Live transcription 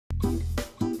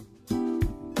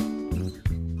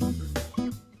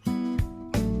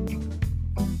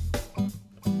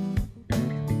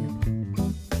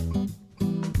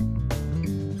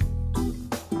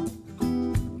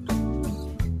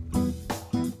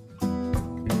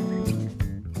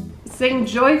Sing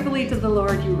joyfully to the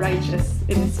Lord, you righteous.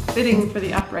 It is fitting for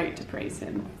the upright to praise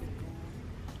him.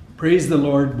 Praise the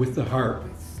Lord with the harp.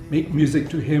 Make music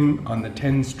to him on the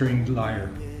 10-stringed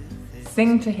lyre.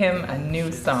 Sing to him a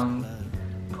new song.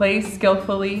 Play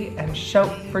skillfully and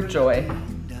shout for joy.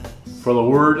 For the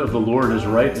word of the Lord is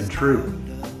right and true.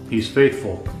 He's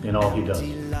faithful in all he does.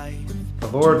 The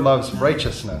Lord loves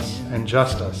righteousness and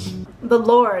justice. The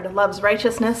Lord loves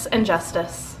righteousness and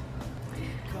justice.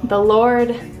 The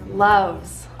Lord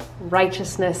loves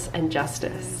righteousness and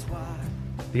justice.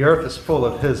 The earth is full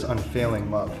of his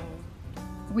unfailing love.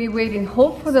 We wait in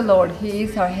hope for the Lord. He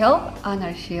is our help and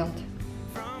our shield.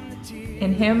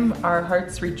 In him our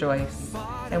hearts rejoice,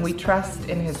 and we trust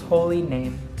in his holy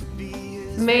name.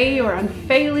 May your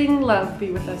unfailing love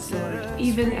be with us, Lord,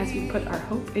 even as we put our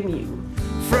hope in you.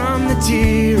 From the